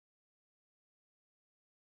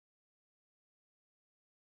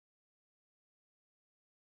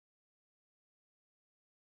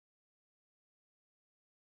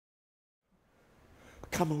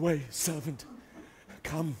Come away, servant.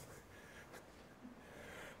 Come.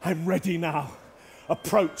 I'm ready now.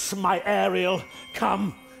 Approach my Ariel.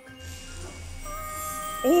 Come.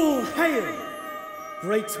 All hail,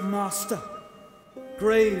 great master.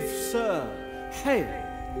 Grave sir,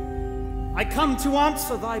 hail. I come to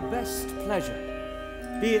answer thy best pleasure.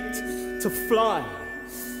 Be it to fly,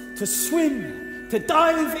 to swim, to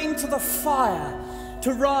dive into the fire,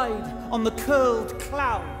 to ride on the curled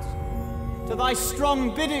clouds. To thy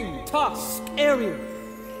strong bidding, task Ariel,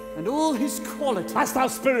 and all his qualities. Hast thou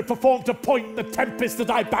spirit performed to point the tempest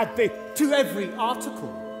that I bade thee? To every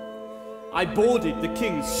article. I boarded the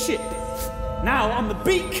king's ship, now on the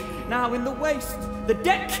beak, now in the waist, the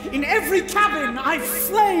deck, in every cabin, I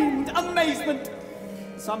flamed amazement.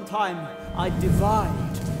 Sometime I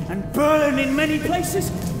divide and burn in many places.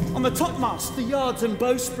 On the topmast, the yards and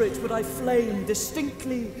bowsprit would I flame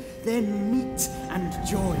distinctly, then meet and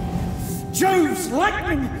joy. Jove's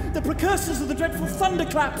lightning, the precursors of the dreadful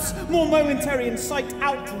thunderclaps, more momentary in sight,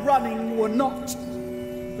 outrunning were not.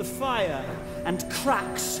 The fire and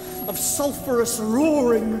cracks of sulphurous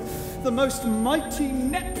roaring, the most mighty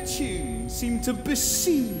Neptune seemed to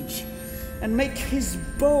besiege and make his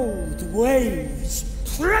bold waves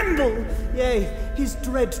tremble, yea, his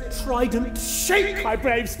dread trident shake. My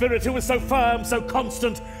brave spirit, who was so firm, so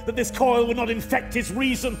constant, that this coil would not infect his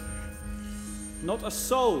reason. Not a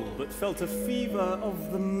soul but felt a fever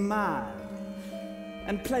of the mad,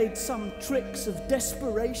 and played some tricks of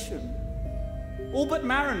desperation. All but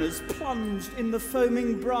mariners plunged in the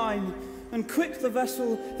foaming brine, and quit the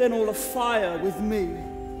vessel, then all afire with me.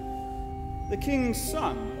 The king's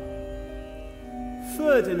son,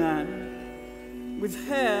 Ferdinand, with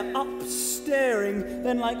hair up staring,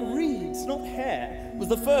 then like reeds, not hair, was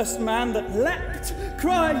the first man that leapt,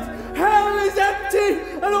 cried, "Hell is empty,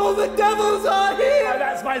 and all the devils are here!" Oh,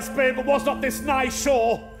 that's my spirit, but was not this nigh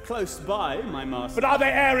shore? Close by, my master. But are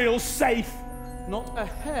they Ariels safe? Not a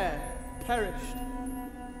hair perished.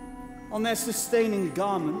 On their sustaining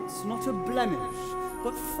garments, not a blemish,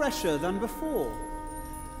 but fresher than before.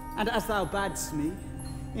 And as thou badst me,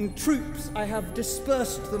 in troops I have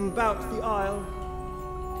dispersed them about the isle.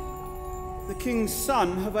 The king's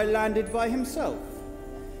son have I landed by himself,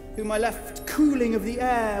 whom I left cooling of the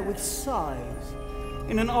air with sighs,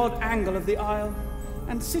 in an odd angle of the isle,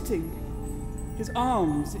 and sitting, his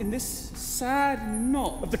arms in this sad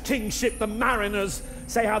knot. Of the king's ship, the mariners,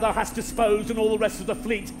 say how thou hast disposed, and all the rest of the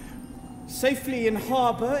fleet. Safely in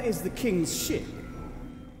harbour is the king's ship,